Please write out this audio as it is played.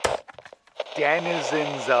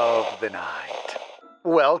denizens of the night.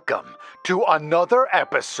 Welcome to another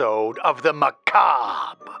episode of the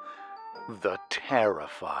macabre, the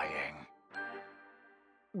terrifying.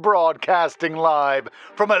 Broadcasting live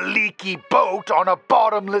from a leaky boat on a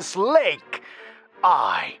bottomless lake,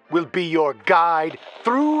 I will be your guide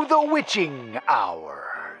through the witching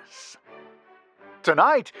hours.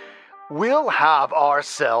 Tonight, we'll have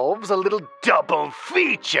ourselves a little double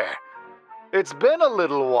feature. It's been a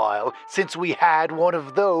little while since we had one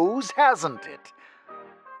of those, hasn't it?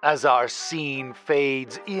 As our scene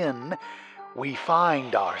fades in, we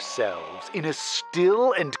find ourselves in a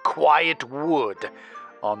still and quiet wood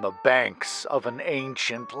on the banks of an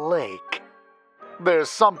ancient lake. There's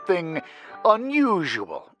something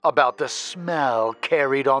unusual about the smell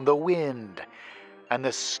carried on the wind, and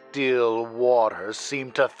the still waters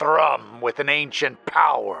seem to thrum with an ancient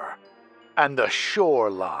power, and the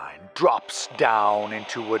shoreline drops down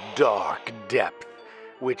into a dark depth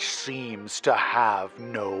which seems to have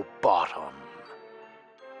no bottom.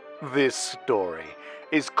 This story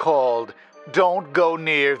is called Don't Go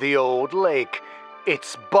Near the Old Lake.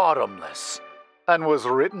 It's bottomless, and was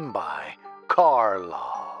written by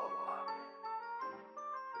Carlyle.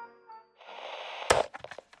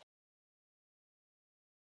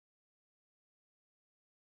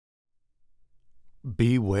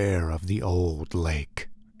 Beware of the old lake.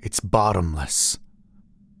 It's bottomless.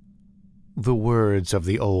 The words of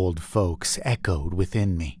the old folks echoed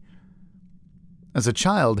within me. As a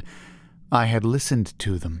child, I had listened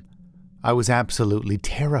to them. I was absolutely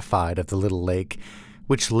terrified of the little lake,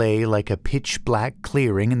 which lay like a pitch-black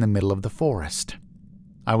clearing in the middle of the forest.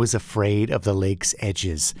 I was afraid of the lake's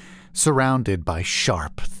edges, surrounded by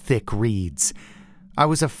sharp, thick reeds. I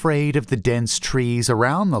was afraid of the dense trees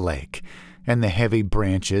around the lake, and the heavy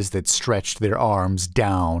branches that stretched their arms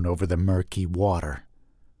down over the murky water.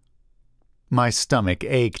 My stomach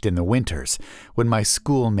ached in the winters when my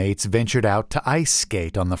schoolmates ventured out to ice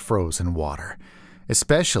skate on the frozen water,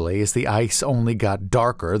 especially as the ice only got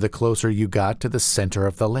darker the closer you got to the center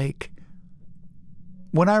of the lake.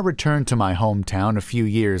 When I returned to my hometown a few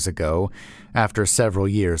years ago, after several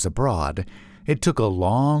years abroad, it took a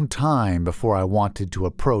long time before I wanted to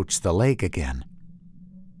approach the lake again.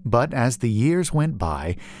 But as the years went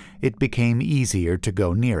by, it became easier to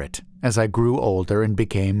go near it as I grew older and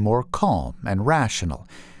became more calm and rational,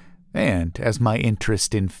 and as my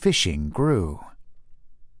interest in fishing grew.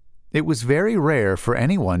 It was very rare for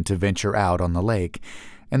anyone to venture out on the lake,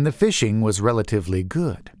 and the fishing was relatively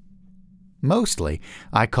good. Mostly,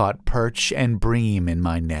 I caught perch and bream in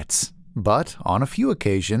my nets, but on a few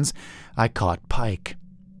occasions, I caught pike.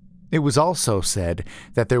 It was also said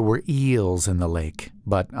that there were eels in the lake,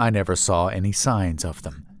 but I never saw any signs of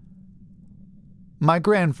them. My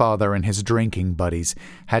grandfather and his drinking buddies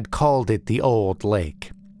had called it the Old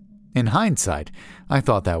Lake. In hindsight, I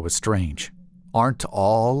thought that was strange. Aren't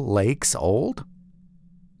all lakes old?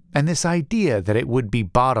 And this idea that it would be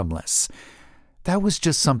bottomless, that was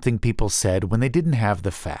just something people said when they didn't have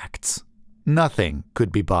the facts. Nothing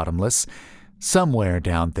could be bottomless. Somewhere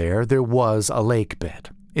down there was a lake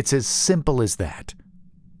bed. It's as simple as that.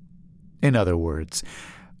 In other words,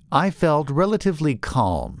 I felt relatively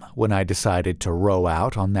calm when I decided to row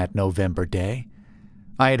out on that November day.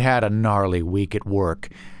 I had had a gnarly week at work,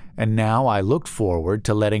 and now I looked forward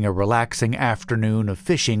to letting a relaxing afternoon of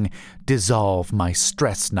fishing dissolve my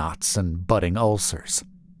stress knots and budding ulcers.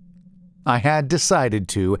 I had decided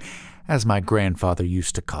to, as my grandfather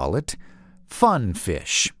used to call it, fun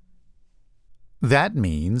fish. That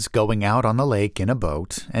means going out on the lake in a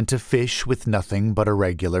boat and to fish with nothing but a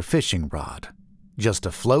regular fishing rod. Just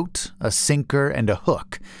a float, a sinker, and a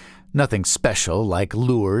hook. Nothing special like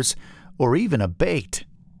lures or even a bait.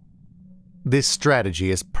 This strategy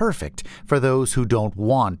is perfect for those who don't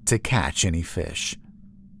want to catch any fish.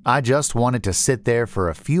 I just wanted to sit there for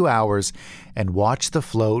a few hours and watch the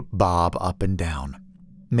float bob up and down.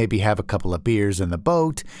 Maybe have a couple of beers in the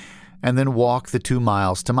boat, and then walk the 2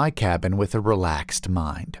 miles to my cabin with a relaxed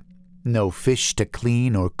mind. No fish to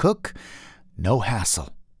clean or cook, no hassle.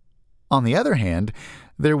 On the other hand,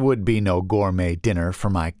 there would be no gourmet dinner for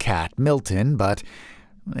my cat Milton, but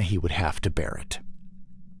he would have to bear it.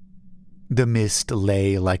 The mist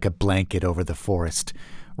lay like a blanket over the forest.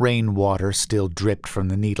 Rainwater still dripped from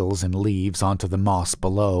the needles and leaves onto the moss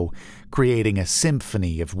below, creating a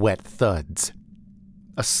symphony of wet thuds.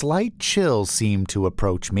 A slight chill seemed to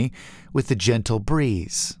approach me with the gentle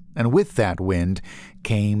breeze, and with that wind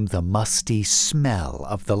came the musty smell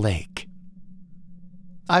of the lake.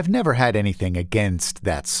 I've never had anything against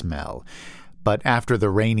that smell, but after the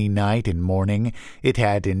rainy night and morning, it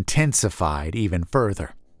had intensified even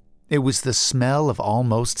further. It was the smell of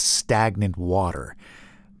almost stagnant water,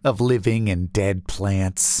 of living and dead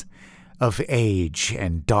plants, of age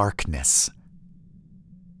and darkness.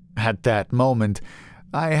 At that moment,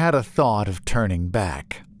 I had a thought of turning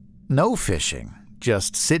back. No fishing,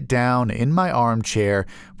 just sit down in my armchair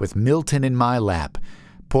with Milton in my lap,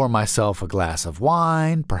 pour myself a glass of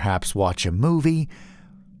wine, perhaps watch a movie.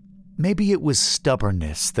 Maybe it was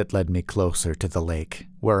stubbornness that led me closer to the lake,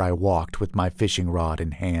 where I walked with my fishing rod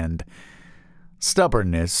in hand.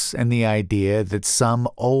 Stubbornness and the idea that some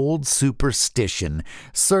old superstition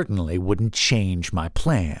certainly wouldn't change my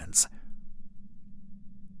plans.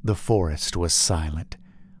 The forest was silent.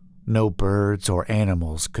 No birds or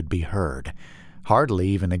animals could be heard, hardly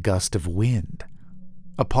even a gust of wind.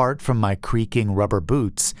 Apart from my creaking rubber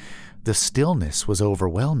boots, the stillness was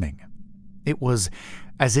overwhelming. It was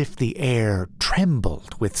as if the air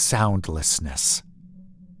trembled with soundlessness.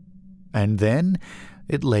 And then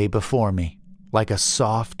it lay before me, like a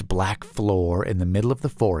soft black floor in the middle of the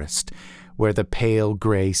forest, where the pale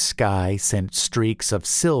gray sky sent streaks of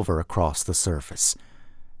silver across the surface.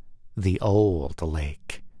 The old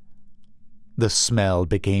lake. The smell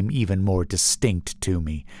became even more distinct to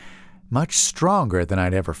me, much stronger than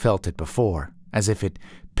I'd ever felt it before, as if it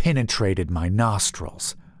penetrated my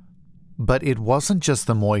nostrils. But it wasn't just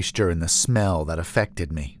the moisture and the smell that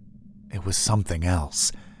affected me. It was something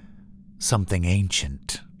else. Something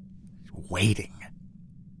ancient. Waiting.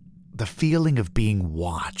 The feeling of being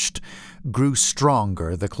watched grew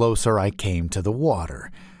stronger the closer I came to the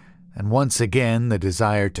water, and once again the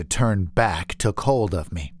desire to turn back took hold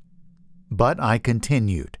of me. But I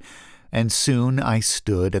continued, and soon I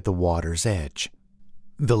stood at the water's edge.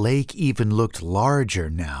 The lake even looked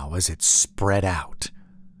larger now as it spread out.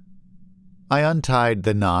 I untied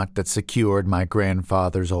the knot that secured my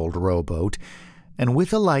grandfather's old rowboat, and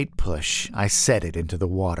with a light push I set it into the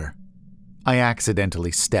water. I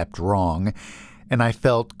accidentally stepped wrong, and I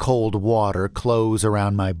felt cold water close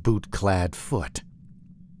around my boot-clad foot.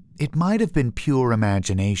 It might have been pure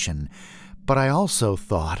imagination, but I also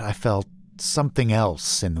thought I felt something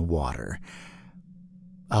else in the water.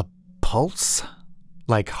 A pulse?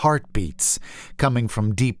 Like heartbeats coming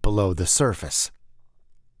from deep below the surface.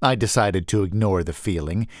 I decided to ignore the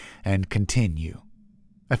feeling and continue.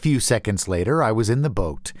 A few seconds later, I was in the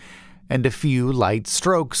boat, and a few light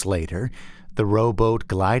strokes later, the rowboat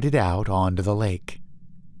glided out onto the lake.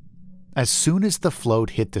 As soon as the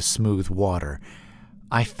float hit the smooth water,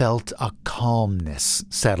 I felt a calmness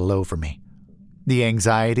settle over me. The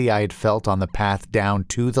anxiety I had felt on the path down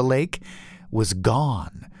to the lake was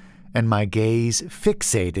gone, and my gaze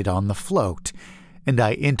fixated on the float, and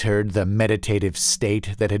I entered the meditative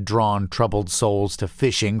state that had drawn troubled souls to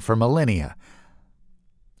fishing for millennia.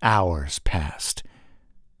 Hours passed.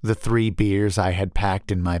 The 3 beers I had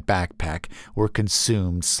packed in my backpack were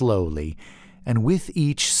consumed slowly, and with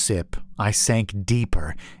each sip I sank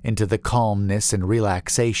deeper into the calmness and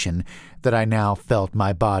relaxation that I now felt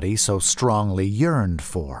my body so strongly yearned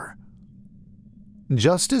for.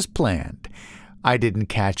 Just as planned, I didn't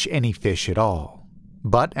catch any fish at all.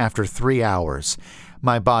 But after 3 hours,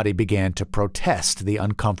 my body began to protest the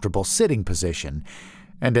uncomfortable sitting position,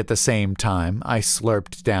 and at the same time I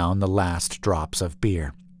slurped down the last drops of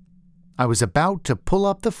beer. I was about to pull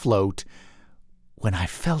up the float when I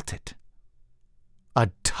felt it. A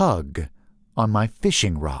tug on my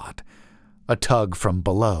fishing rod, a tug from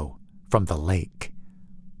below, from the lake.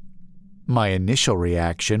 My initial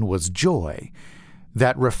reaction was joy,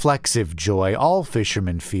 that reflexive joy all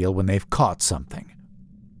fishermen feel when they've caught something.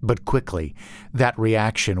 But quickly, that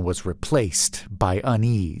reaction was replaced by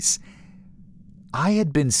unease. I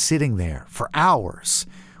had been sitting there for hours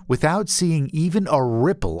without seeing even a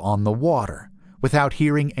ripple on the water, without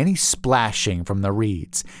hearing any splashing from the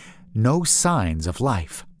reeds, no signs of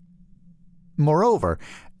life. Moreover,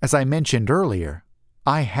 as I mentioned earlier,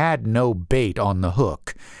 I had no bait on the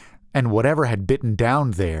hook, and whatever had bitten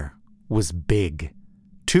down there was big.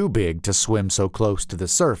 Too big to swim so close to the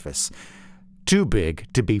surface. Too big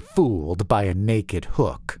to be fooled by a naked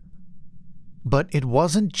hook. But it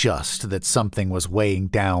wasn't just that something was weighing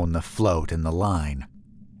down the float and the line.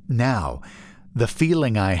 Now, the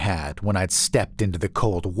feeling I had when I'd stepped into the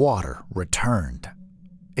cold water returned.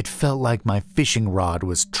 It felt like my fishing rod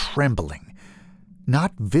was trembling.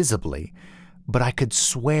 Not visibly, but I could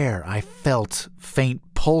swear I felt faint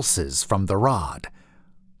pulses from the rod.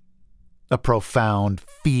 A profound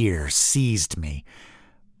fear seized me,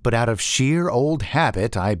 but out of sheer old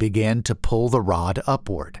habit I began to pull the rod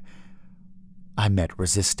upward. I met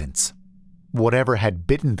resistance. Whatever had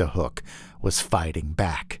bitten the hook was fighting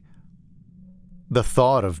back. The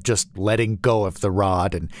thought of just letting go of the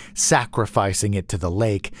rod and sacrificing it to the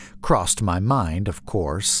lake crossed my mind, of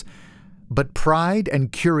course, but pride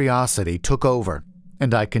and curiosity took over,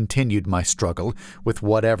 and I continued my struggle with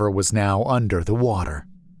whatever was now under the water.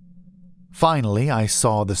 Finally, I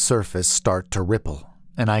saw the surface start to ripple,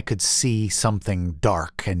 and I could see something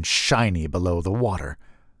dark and shiny below the water.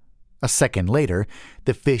 A second later,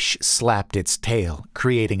 the fish slapped its tail,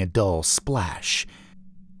 creating a dull splash.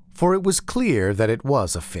 For it was clear that it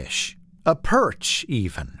was a fish, a perch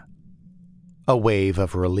even. A wave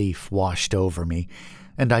of relief washed over me,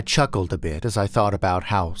 and I chuckled a bit as I thought about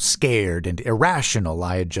how scared and irrational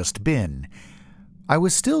I had just been. I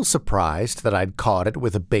was still surprised that I'd caught it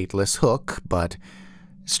with a baitless hook, but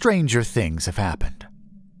stranger things have happened.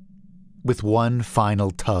 With one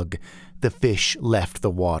final tug, the fish left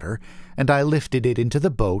the water, and I lifted it into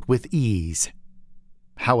the boat with ease.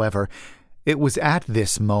 However, it was at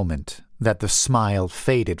this moment that the smile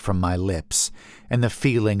faded from my lips, and the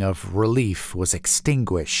feeling of relief was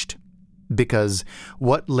extinguished, because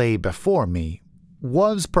what lay before me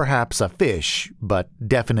was perhaps a fish, but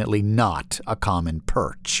definitely not a common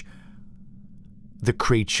perch. The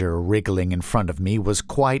creature wriggling in front of me was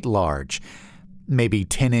quite large, maybe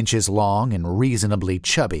 10 inches long and reasonably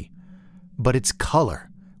chubby, but its color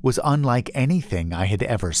was unlike anything I had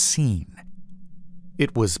ever seen.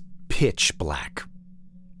 It was pitch black.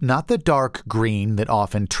 Not the dark green that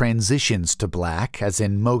often transitions to black, as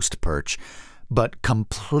in most perch, but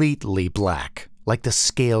completely black, like the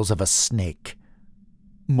scales of a snake.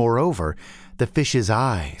 Moreover, the fish's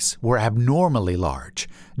eyes were abnormally large,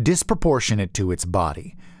 disproportionate to its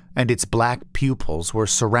body, and its black pupils were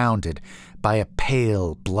surrounded by a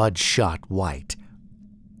pale, bloodshot white.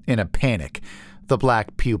 In a panic, the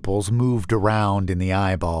black pupils moved around in the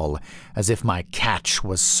eyeball, as if my catch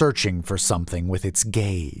was searching for something with its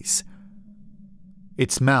gaze.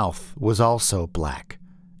 Its mouth was also black,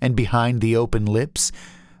 and behind the open lips,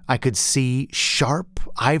 I could see sharp,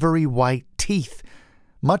 ivory-white teeth,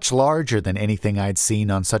 much larger than anything I'd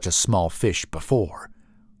seen on such a small fish before.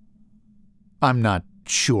 I'm not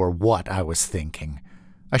sure what I was thinking.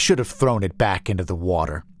 I should have thrown it back into the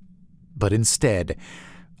water, but instead,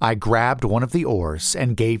 I grabbed one of the oars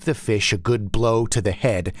and gave the fish a good blow to the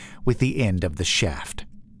head with the end of the shaft.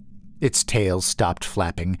 Its tail stopped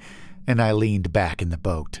flapping, and I leaned back in the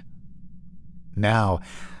boat. Now,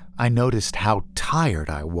 I noticed how tired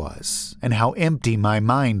I was and how empty my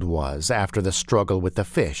mind was after the struggle with the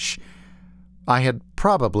fish. I had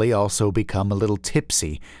probably also become a little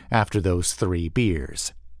tipsy after those 3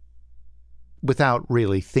 beers. Without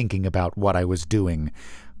really thinking about what I was doing,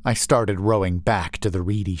 I started rowing back to the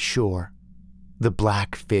reedy shore. The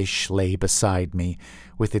black fish lay beside me,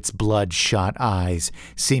 with its bloodshot eyes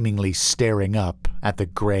seemingly staring up at the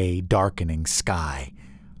gray, darkening sky.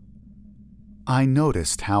 I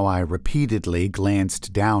noticed how I repeatedly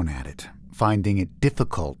glanced down at it, finding it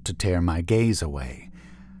difficult to tear my gaze away,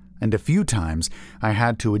 and a few times I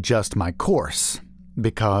had to adjust my course,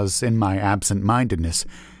 because in my absent-mindedness,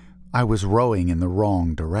 I was rowing in the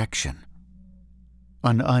wrong direction.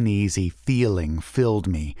 An uneasy feeling filled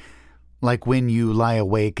me, like when you lie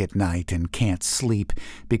awake at night and can't sleep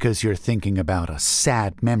because you're thinking about a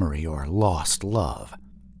sad memory or lost love.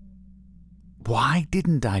 Why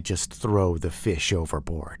didn't I just throw the fish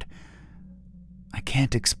overboard? I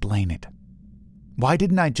can't explain it. Why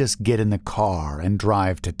didn't I just get in the car and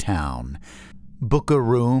drive to town, book a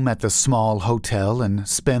room at the small hotel, and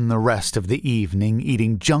spend the rest of the evening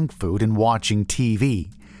eating junk food and watching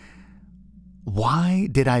TV? Why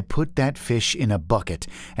did I put that fish in a bucket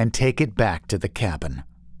and take it back to the cabin?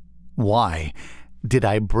 Why did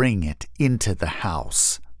I bring it into the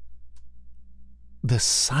house? The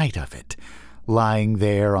sight of it, lying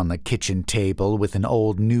there on the kitchen table with an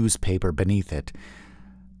old newspaper beneath it,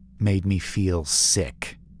 made me feel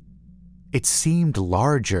sick. It seemed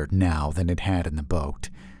larger now than it had in the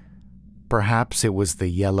boat. Perhaps it was the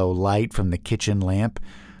yellow light from the kitchen lamp,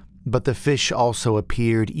 but the fish also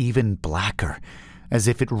appeared even blacker, as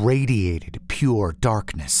if it radiated pure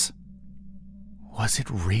darkness. Was it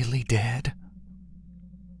really dead?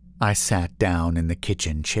 I sat down in the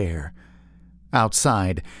kitchen chair.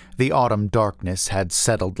 Outside, the autumn darkness had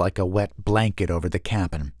settled like a wet blanket over the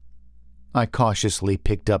cabin. I cautiously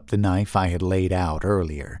picked up the knife I had laid out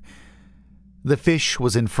earlier. The fish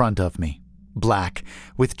was in front of me, black,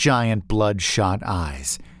 with giant bloodshot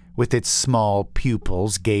eyes, with its small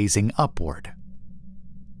pupils gazing upward.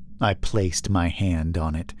 I placed my hand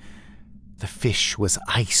on it. The fish was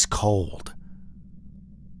ice cold.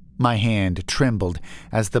 My hand trembled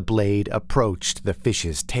as the blade approached the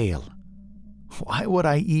fish's tail. Why would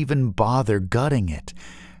I even bother gutting it?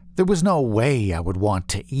 There was no way I would want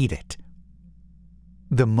to eat it.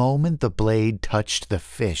 The moment the blade touched the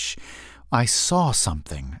fish, I saw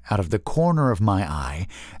something out of the corner of my eye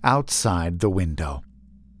outside the window.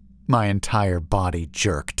 My entire body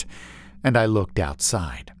jerked, and I looked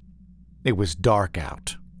outside. It was dark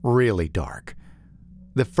out, really dark.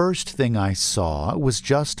 The first thing I saw was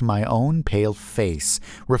just my own pale face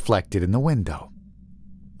reflected in the window.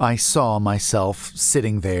 I saw myself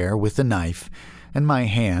sitting there with a knife and my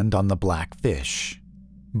hand on the black fish.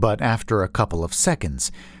 But after a couple of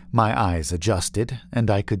seconds, my eyes adjusted and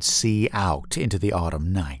I could see out into the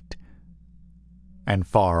autumn night. And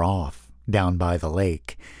far off, down by the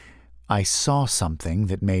lake, I saw something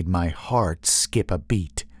that made my heart skip a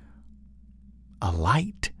beat. A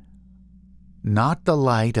light. Not the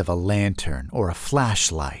light of a lantern or a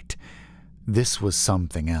flashlight. This was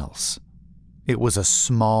something else. It was a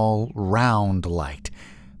small, round light,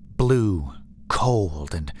 blue,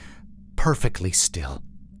 cold, and perfectly still.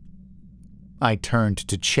 I turned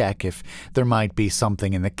to check if there might be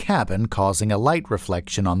something in the cabin causing a light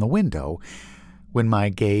reflection on the window, when my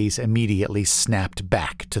gaze immediately snapped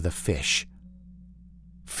back to the fish.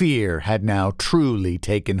 Fear had now truly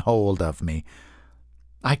taken hold of me.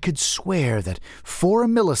 I could swear that for a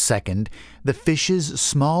millisecond the fish's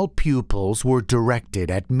small pupils were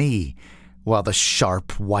directed at me, while the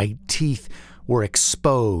sharp white teeth were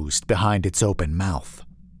exposed behind its open mouth.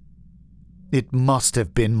 It must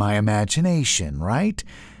have been my imagination, right?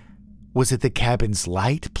 Was it the cabin's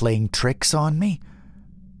light playing tricks on me?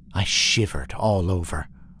 I shivered all over.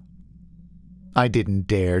 I didn't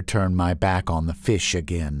dare turn my back on the fish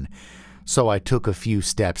again, so I took a few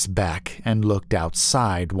steps back and looked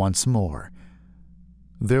outside once more.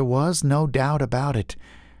 There was no doubt about it.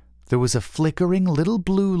 There was a flickering little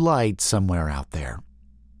blue light somewhere out there.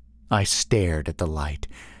 I stared at the light,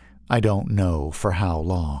 I don't know for how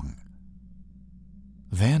long.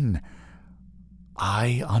 Then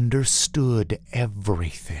I understood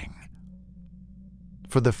everything.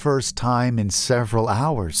 For the first time in several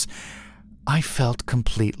hours, I felt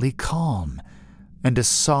completely calm, and a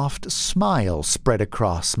soft smile spread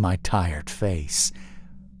across my tired face.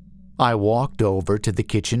 I walked over to the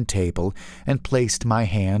kitchen table and placed my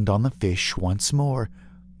hand on the fish once more.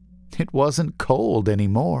 It wasn't cold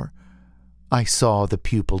anymore. I saw the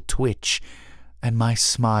pupil twitch, and my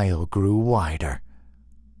smile grew wider.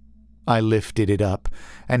 I lifted it up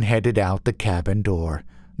and headed out the cabin door,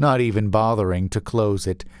 not even bothering to close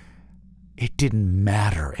it. It didn't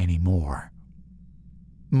matter anymore.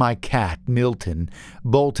 My cat, Milton,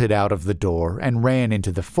 bolted out of the door and ran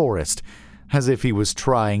into the forest, as if he was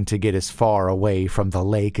trying to get as far away from the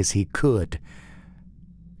lake as he could.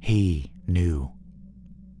 He knew.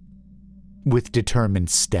 With determined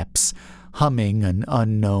steps, humming an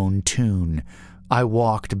unknown tune, I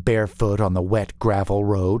walked barefoot on the wet gravel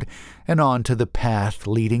road and onto the path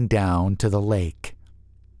leading down to the lake.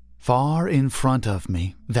 Far in front of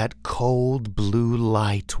me, that cold blue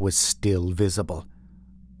light was still visible.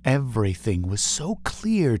 Everything was so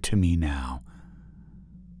clear to me now.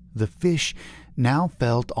 The fish now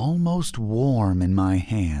felt almost warm in my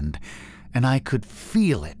hand, and I could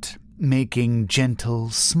feel it making gentle,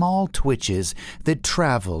 small twitches that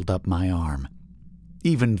traveled up my arm.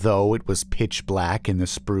 Even though it was pitch black in the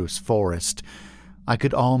spruce forest, I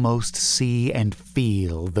could almost see and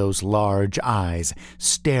feel those large eyes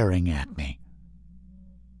staring at me.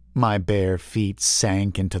 My bare feet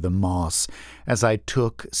sank into the moss as I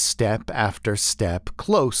took step after step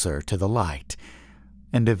closer to the light,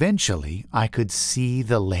 and eventually I could see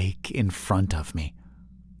the lake in front of me,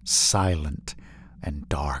 silent and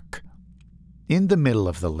dark. In the middle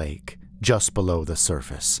of the lake, just below the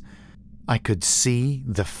surface, I could see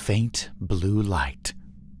the faint blue light.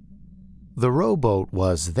 The rowboat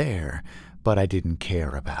was there, but I didn't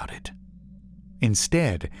care about it.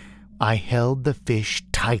 Instead, I held the fish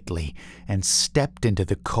tightly and stepped into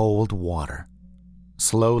the cold water.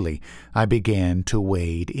 Slowly, I began to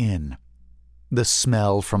wade in. The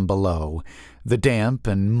smell from below, the damp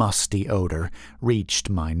and musty odor, reached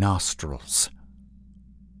my nostrils.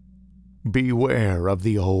 Beware of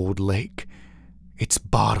the old lake. It's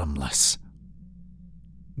bottomless.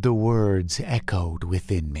 The words echoed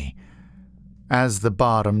within me. As the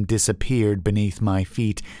bottom disappeared beneath my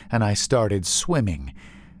feet and I started swimming,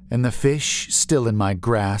 and the fish, still in my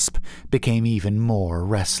grasp, became even more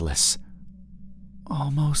restless.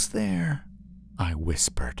 "Almost there," I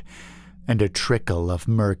whispered, and a trickle of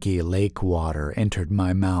murky lake water entered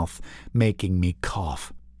my mouth, making me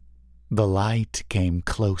cough. The light came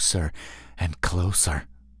closer and closer.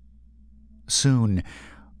 Soon,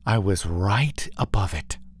 I was right above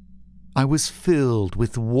it. I was filled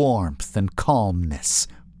with warmth and calmness.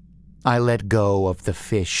 I let go of the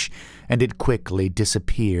fish, and it quickly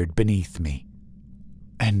disappeared beneath me.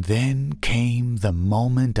 And then came the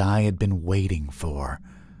moment I had been waiting for.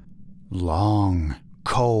 Long,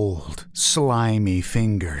 cold, slimy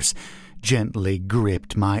fingers gently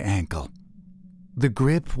gripped my ankle. The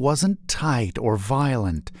grip wasn't tight or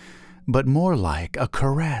violent, but more like a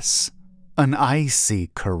caress, an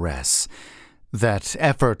icy caress that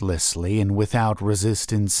effortlessly and without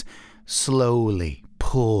resistance slowly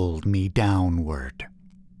pulled me downward.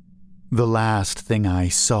 The last thing I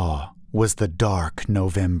saw was the dark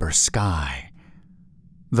November sky.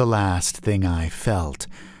 The last thing I felt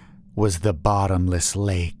was the bottomless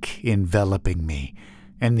lake enveloping me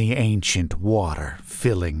and the ancient water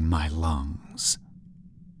filling my lungs.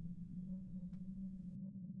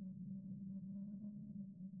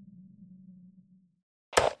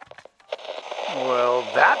 Well,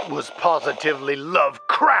 that was positively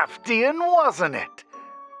Lovecraftian, wasn't it?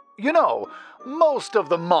 You know, most of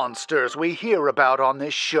the monsters we hear about on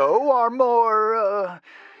this show are more,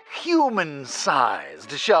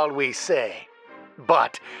 human-sized, shall we say.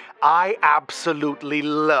 But I absolutely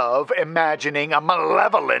love imagining a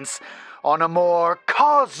malevolence on a more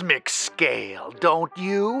cosmic scale, don't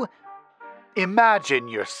you? Imagine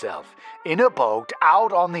yourself in a boat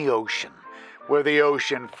out on the ocean, where the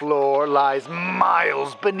ocean floor lies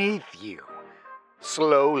miles beneath you.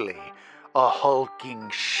 Slowly, a hulking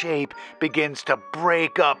shape begins to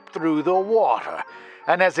break up through the water,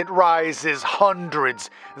 and as it rises hundreds,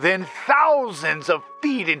 then thousands of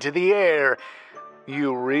feet into the air,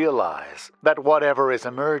 you realize that whatever is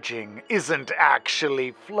emerging isn't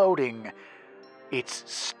actually floating, it's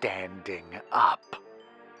standing up.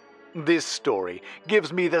 This story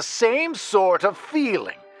gives me the same sort of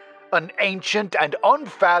feeling. An ancient and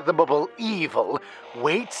unfathomable evil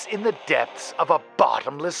waits in the depths of a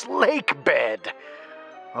bottomless lake bed.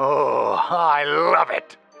 Oh, I love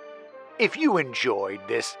it. If you enjoyed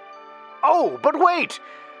this... Oh, but wait!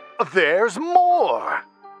 There's more!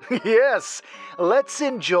 Yes, let's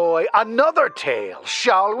enjoy another tale,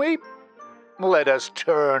 shall we? Let us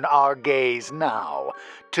turn our gaze now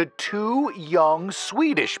to two young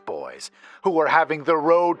Swedish boys who are having the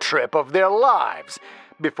road trip of their lives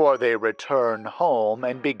before they return home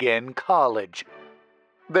and begin college.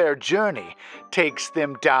 Their journey takes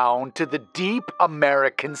them down to the deep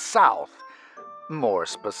American South, more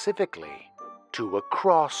specifically, to a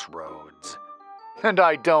crossroads. And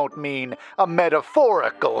I don't mean a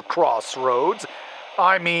metaphorical crossroads,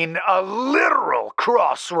 I mean a literal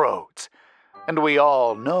crossroads. And we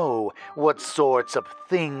all know what sorts of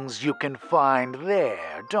things you can find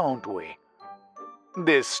there, don't we?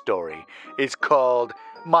 This story is called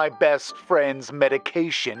My Best Friend's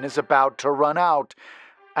Medication is About to Run Out,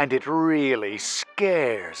 and it really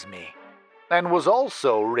scares me, and was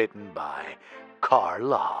also written by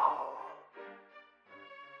Carlyle.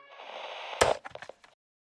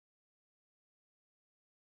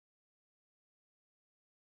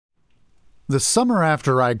 The summer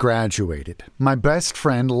after I graduated, my best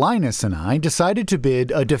friend Linus and I decided to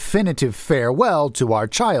bid a definitive farewell to our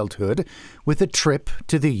childhood with a trip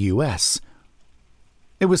to the U.S.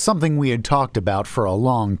 It was something we had talked about for a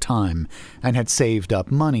long time and had saved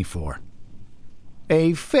up money for.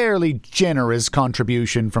 A fairly generous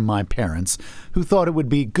contribution from my parents, who thought it would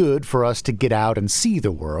be good for us to get out and see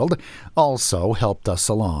the world, also helped us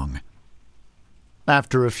along.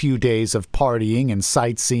 After a few days of partying and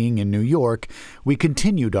sightseeing in New York, we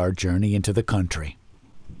continued our journey into the country.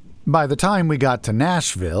 By the time we got to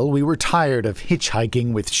Nashville, we were tired of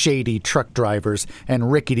hitchhiking with shady truck drivers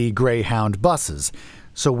and rickety Greyhound buses,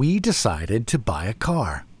 so we decided to buy a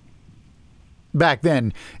car. Back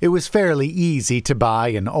then, it was fairly easy to buy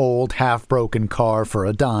an old, half-broken car for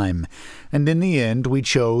a dime, and in the end we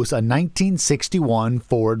chose a 1961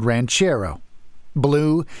 Ford Ranchero.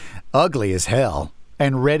 Blue, ugly as hell,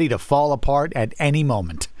 and ready to fall apart at any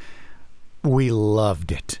moment. We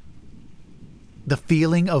loved it. The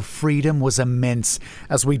feeling of freedom was immense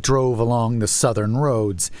as we drove along the southern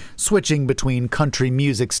roads, switching between country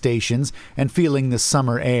music stations and feeling the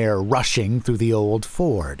summer air rushing through the old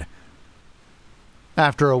Ford.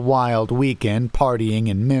 After a wild weekend partying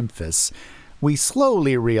in Memphis, we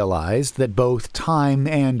slowly realized that both time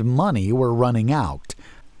and money were running out.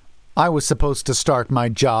 I was supposed to start my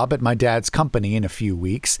job at my dad's company in a few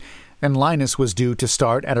weeks, and Linus was due to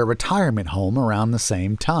start at a retirement home around the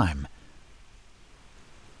same time.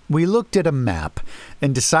 We looked at a map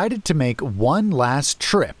and decided to make one last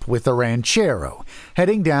trip with a ranchero,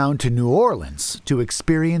 heading down to New Orleans to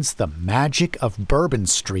experience the magic of Bourbon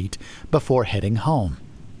Street before heading home.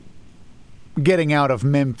 Getting out of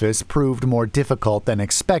Memphis proved more difficult than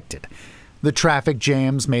expected. The traffic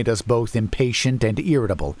jams made us both impatient and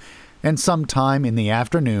irritable, and sometime in the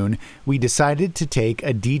afternoon we decided to take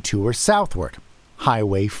a detour southward,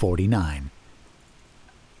 Highway 49.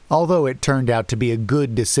 Although it turned out to be a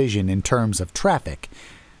good decision in terms of traffic,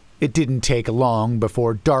 it didn't take long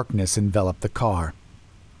before darkness enveloped the car.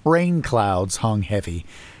 Rain clouds hung heavy,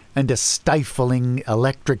 and a stifling,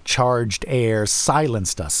 electric-charged air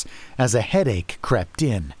silenced us as a headache crept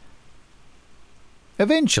in.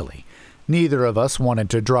 Eventually, neither of us wanted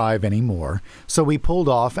to drive anymore, so we pulled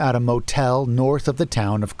off at a motel north of the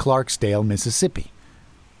town of Clarksdale, Mississippi.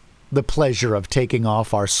 The pleasure of taking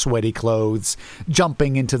off our sweaty clothes,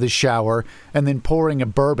 jumping into the shower, and then pouring a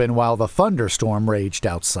bourbon while the thunderstorm raged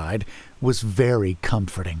outside was very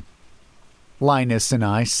comforting. Linus and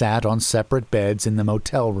I sat on separate beds in the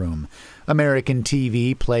motel room, American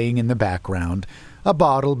TV playing in the background, a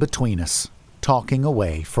bottle between us, talking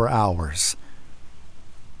away for hours.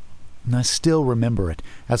 I still remember it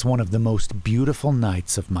as one of the most beautiful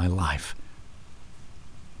nights of my life.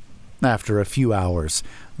 After a few hours,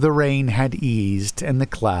 the rain had eased and the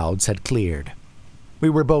clouds had cleared. We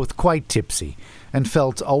were both quite tipsy and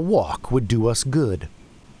felt a walk would do us good.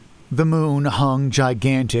 The moon hung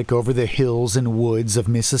gigantic over the hills and woods of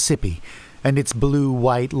Mississippi, and its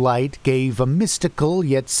blue-white light gave a mystical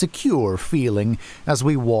yet secure feeling as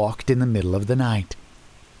we walked in the middle of the night.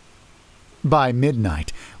 By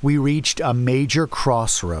midnight, we reached a major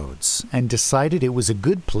crossroads and decided it was a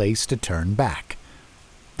good place to turn back.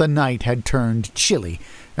 The night had turned chilly,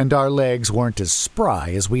 and our legs weren't as spry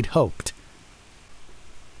as we'd hoped.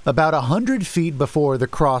 About 100 feet before the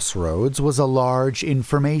crossroads was a large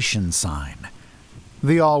information sign.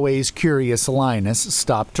 The always curious Linus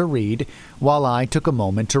stopped to read, while I took a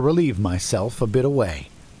moment to relieve myself a bit away.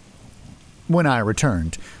 When I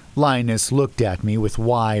returned, Linus looked at me with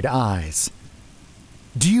wide eyes.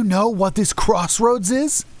 "Do you know what this crossroads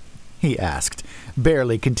is?" he asked,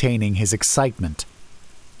 barely containing his excitement.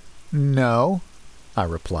 "No," I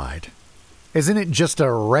replied. "Isn't it just a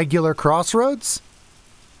regular crossroads?"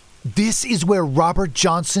 "This is where Robert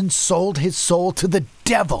Johnson sold his soul to the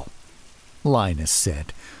devil," Linus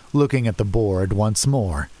said, looking at the board once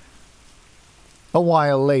more. A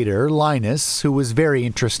while later, Linus, who was very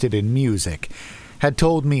interested in music, had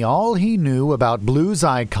told me all he knew about blues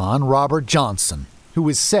icon Robert Johnson, who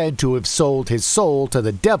is said to have sold his soul to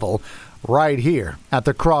the devil right here at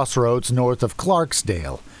the crossroads north of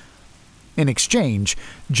Clarksdale. In exchange,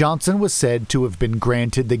 Johnson was said to have been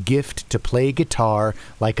granted the gift to play guitar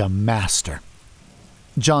like a master.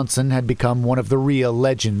 Johnson had become one of the real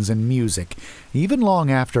legends in music, even long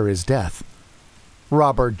after his death.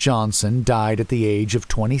 Robert Johnson died at the age of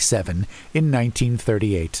 27 in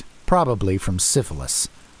 1938, probably from syphilis.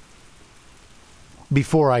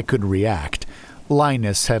 Before I could react,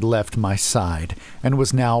 Linus had left my side and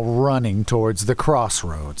was now running towards the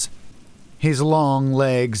crossroads. His long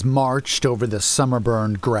legs marched over the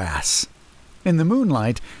summer-burned grass. In the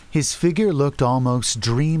moonlight, his figure looked almost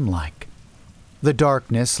dreamlike. The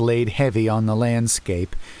darkness laid heavy on the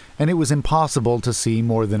landscape, and it was impossible to see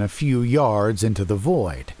more than a few yards into the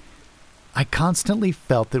void. I constantly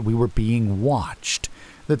felt that we were being watched,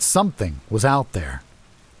 that something was out there.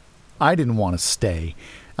 I didn't want to stay.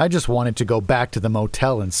 I just wanted to go back to the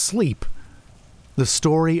motel and sleep. The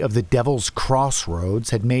story of the Devil's Crossroads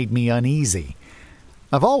had made me uneasy.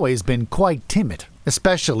 I've always been quite timid,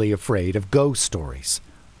 especially afraid of ghost stories.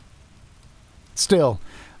 Still,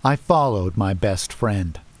 I followed my best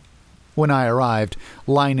friend. When I arrived,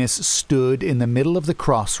 Linus stood in the middle of the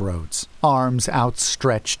crossroads, arms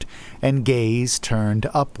outstretched and gaze turned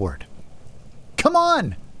upward. "Come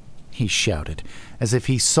on!" he shouted, as if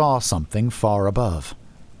he saw something far above.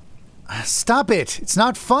 "Stop it! It's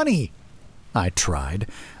not funny!" I tried,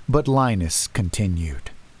 but Linus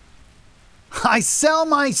continued. "I sell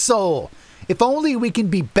my soul! If only we can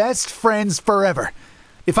be best friends forever!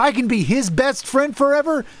 If I can be his best friend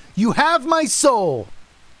forever, you have my soul!"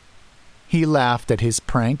 He laughed at his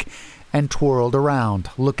prank and twirled around,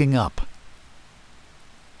 looking up.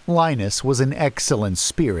 Linus was in excellent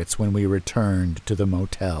spirits when we returned to the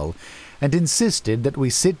motel, and insisted that we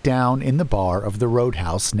sit down in the bar of the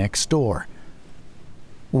roadhouse next door.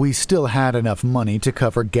 We still had enough money to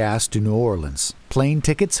cover gas to New Orleans, plane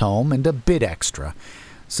tickets home, and a bit extra,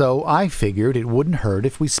 so I figured it wouldn't hurt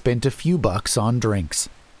if we spent a few bucks on drinks.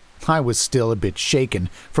 I was still a bit shaken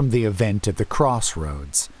from the event at the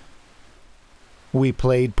crossroads. We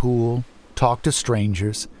played pool, talked to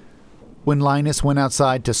strangers. When Linus went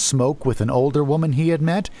outside to smoke with an older woman he had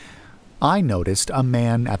met, I noticed a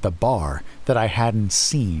man at the bar that I hadn't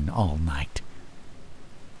seen all night.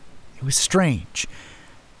 It was strange,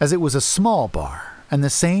 as it was a small bar, and the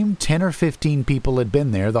same 10 or 15 people had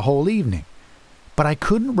been there the whole evening. But I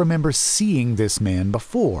couldn't remember seeing this man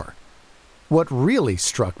before. What really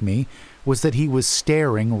struck me was that he was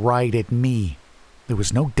staring right at me. There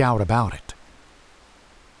was no doubt about it.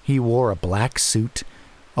 He wore a black suit,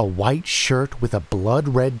 a white shirt with a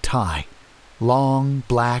blood-red tie, long,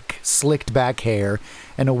 black, slicked-back hair,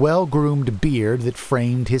 and a well-groomed beard that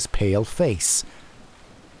framed his pale face.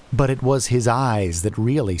 But it was his eyes that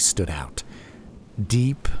really stood out.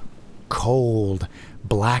 Deep, cold,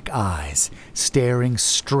 black eyes staring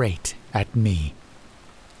straight at me.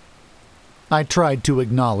 I tried to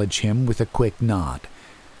acknowledge him with a quick nod.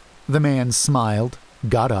 The man smiled,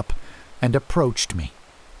 got up, and approached me.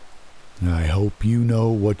 "I hope you know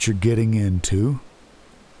what you're getting into,"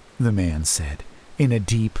 the man said, in a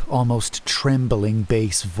deep, almost trembling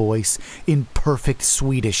bass voice in perfect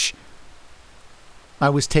Swedish. I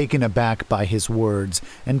was taken aback by his words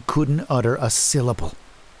and couldn't utter a syllable.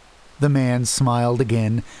 The man smiled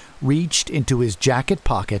again, reached into his jacket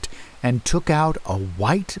pocket, and took out a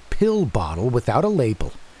white pill bottle without a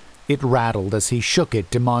label. It rattled as he shook it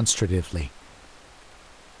demonstratively.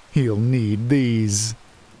 "He'll need these,"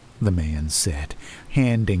 the man said,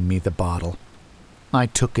 handing me the bottle. I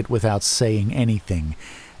took it without saying anything,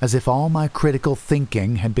 as if all my critical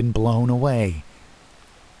thinking had been blown away.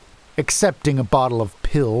 Accepting a bottle of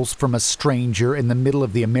pills from a stranger in the middle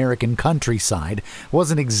of the American countryside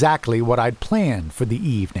wasn't exactly what I'd planned for the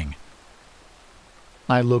evening.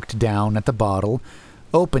 I looked down at the bottle,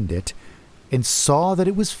 opened it, and saw that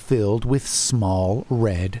it was filled with small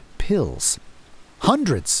red pills.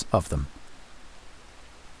 Hundreds of them.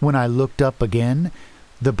 When I looked up again,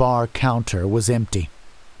 the bar counter was empty.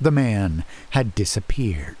 The man had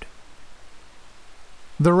disappeared.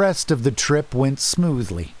 The rest of the trip went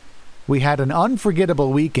smoothly. We had an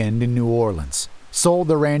unforgettable weekend in New Orleans, sold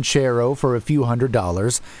the Ranchero for a few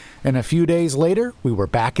 $100s, and a few days later we were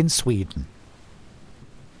back in Sweden.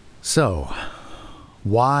 So,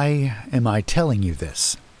 why am I telling you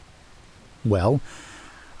this? Well,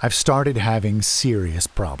 I've started having serious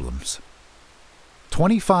problems.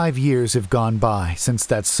 25 years have gone by since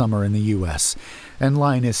that summer in the U.S., and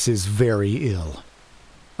Linus is very ill.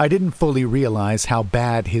 I didn't fully realize how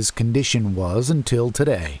bad his condition was until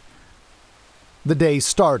today. The day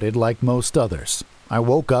started like most others. I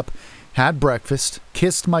woke up, had breakfast,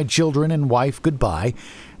 kissed my children and wife goodbye,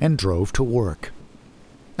 and drove to work.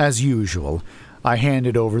 As usual, I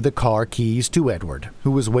handed over the car keys to Edward, who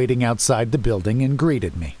was waiting outside the building and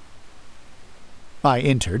greeted me. I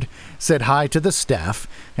entered, said hi to the staff,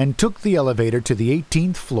 and took the elevator to the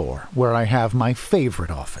 18th floor, where I have my favorite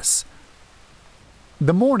office.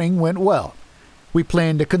 The morning went well. We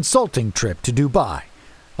planned a consulting trip to Dubai.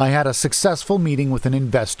 I had a successful meeting with an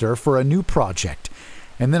investor for a new project,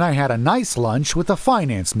 and then I had a nice lunch with a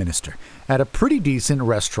finance minister at a pretty decent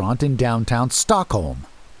restaurant in downtown Stockholm.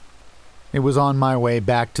 It was on my way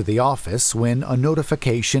back to the office when a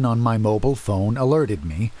notification on my mobile phone alerted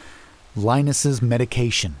me. Linus's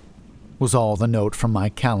medication was all the note from my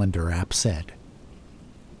calendar app said.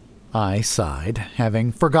 I sighed,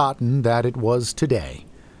 having forgotten that it was today.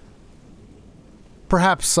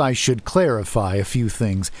 Perhaps I should clarify a few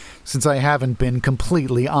things, since I haven't been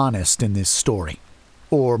completely honest in this story.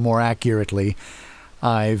 Or, more accurately,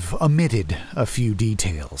 I've omitted a few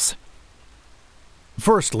details.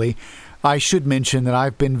 Firstly, I should mention that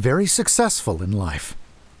I've been very successful in life.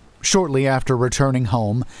 Shortly after returning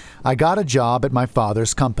home, I got a job at my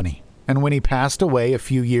father's company, and when he passed away a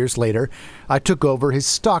few years later, I took over his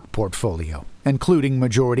stock portfolio, including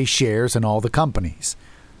majority shares in all the companies.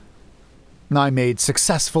 I made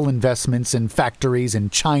successful investments in factories in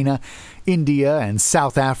China, India, and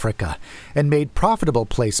South Africa, and made profitable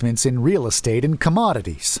placements in real estate and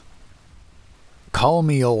commodities. Call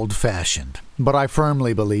me old-fashioned, but I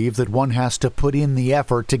firmly believe that one has to put in the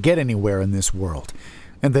effort to get anywhere in this world,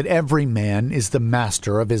 and that every man is the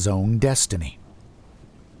master of his own destiny.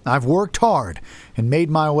 I've worked hard and made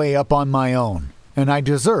my way up on my own, and I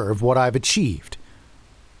deserve what I've achieved.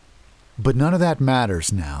 But none of that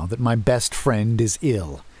matters now that my best friend is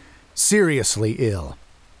ill, seriously ill.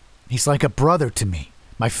 He's like a brother to me,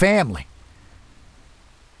 my family.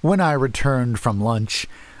 When I returned from lunch,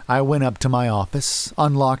 I went up to my office,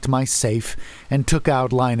 unlocked my safe, and took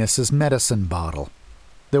out Linus's medicine bottle.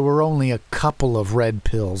 There were only a couple of red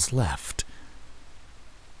pills left.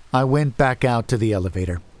 I went back out to the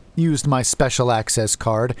elevator, used my special access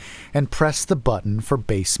card, and pressed the button for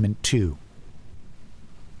basement 2.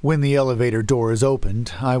 When the elevator doors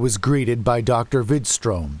opened, I was greeted by Dr.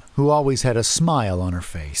 Vidstrom, who always had a smile on her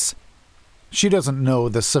face. She doesn't know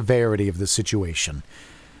the severity of the situation.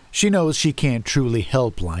 She knows she can't truly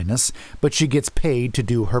help Linus, but she gets paid to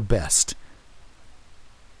do her best.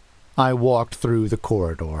 I walked through the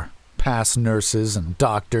corridor, past nurses and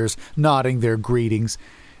doctors nodding their greetings,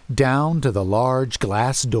 down to the large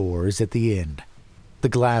glass doors at the end, the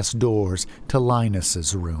glass doors to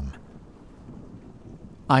Linus's room.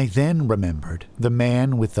 I then remembered the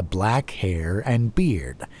man with the black hair and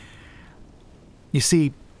beard. You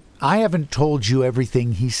see, I haven't told you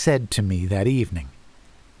everything he said to me that evening.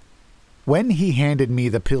 When he handed me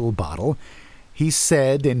the pill bottle, he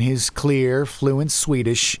said in his clear, fluent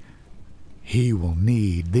Swedish, "He will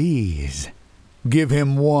need these. Give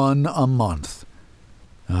him 1 a month.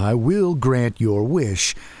 I will grant your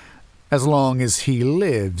wish. As long as he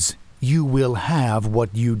lives, you will have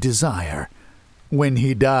what you desire. When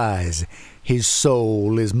he dies, his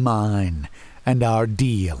soul is mine, and our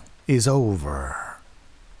deal is over."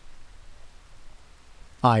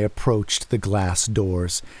 I approached the glass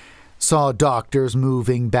doors, saw doctors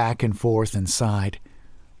moving back and forth inside.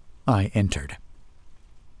 I entered.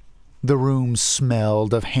 The room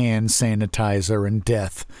smelled of hand sanitizer and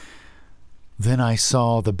death. Then I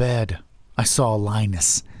saw the bed. I saw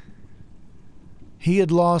Linus. He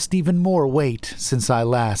had lost even more weight since I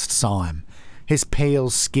last saw him, his pale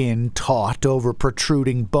skin taut over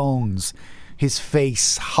protruding bones, his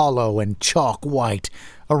face hollow and chalk white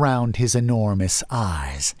around his enormous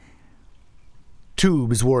eyes.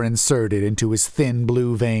 Tubes were inserted into his thin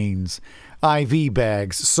blue veins. IV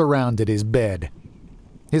bags surrounded his bed.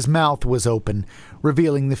 His mouth was open,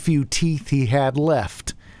 revealing the few teeth he had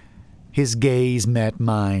left. His gaze met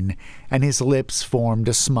mine, and his lips formed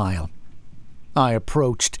a smile. I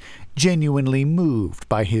approached, genuinely moved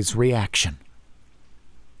by his reaction.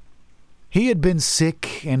 He had been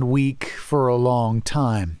sick and weak for a long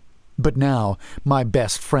time, but now my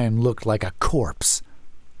best friend looked like a corpse.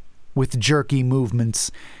 With jerky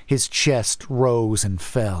movements, his chest rose and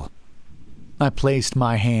fell. I placed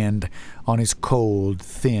my hand on his cold,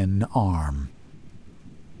 thin arm.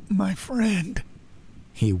 "My friend,"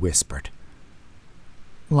 he whispered.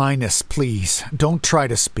 "Linus, please, don't try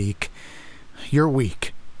to speak. You're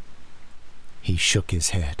weak." He shook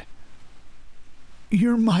his head.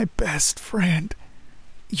 "You're my best friend.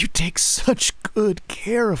 You take such good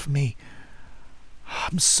care of me.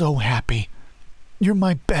 I'm so happy. You're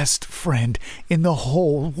my best friend in the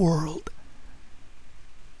whole world."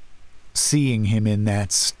 Seeing him in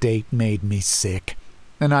that state made me sick,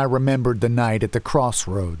 and I remembered the night at the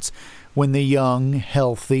Crossroads when the young,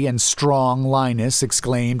 healthy, and strong Linus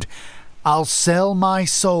exclaimed, "I'll sell my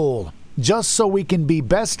soul just so we can be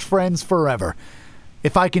best friends forever.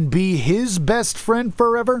 If I can be his best friend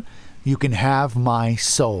forever, you can have my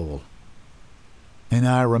soul." And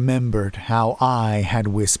I remembered how I had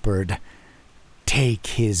whispered, "Take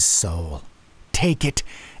his soul. Take it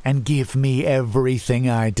and give me everything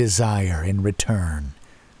I desire in return,"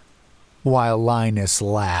 while Linus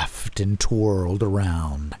laughed and twirled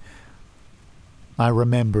around. I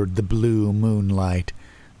remembered the blue moonlight,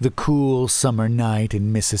 the cool summer night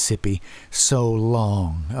in Mississippi so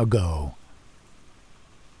long ago.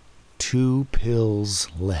 2 pills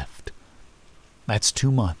left. That's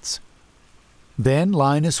 2 months. Then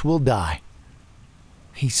Linus will die.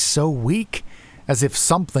 He's so weak, as if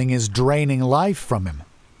something is draining life from him.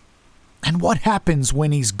 And what happens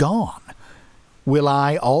when he's gone? Will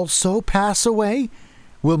I also pass away?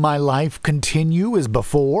 Will my life continue as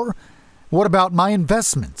before? What about my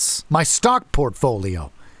investments, my stock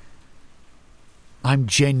portfolio? I'm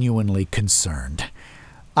genuinely concerned.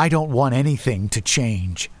 I don't want anything to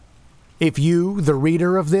change. If you, the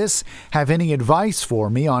reader of this, have any advice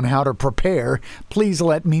for me on how to prepare, please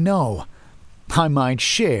let me know. I might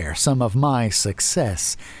share some of my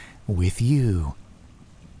success with you.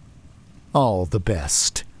 All the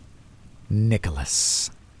best,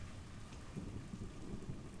 Nicholas.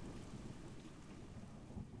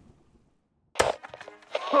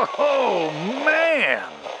 Oh, man!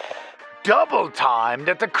 Double-timed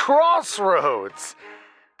at the Crossroads!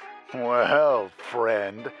 Well,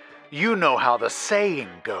 friend, you know how the saying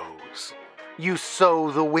goes. You sow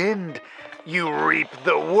the wind, you reap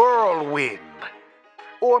the whirlwind.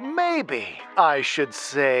 Or maybe I should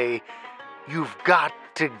say, you've got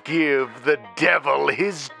to give the devil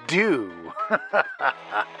his due.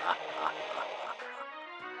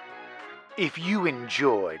 If you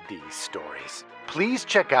enjoyed these stories, please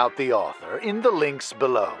check out the author in the links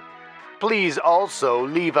below. Please also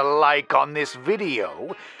leave a like on this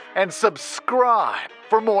video and subscribe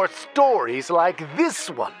for more stories like this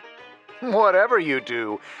one. Whatever you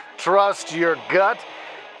do, trust your gut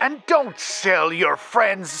and don't sell your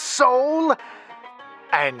friend's soul.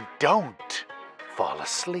 And don't fall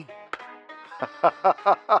asleep.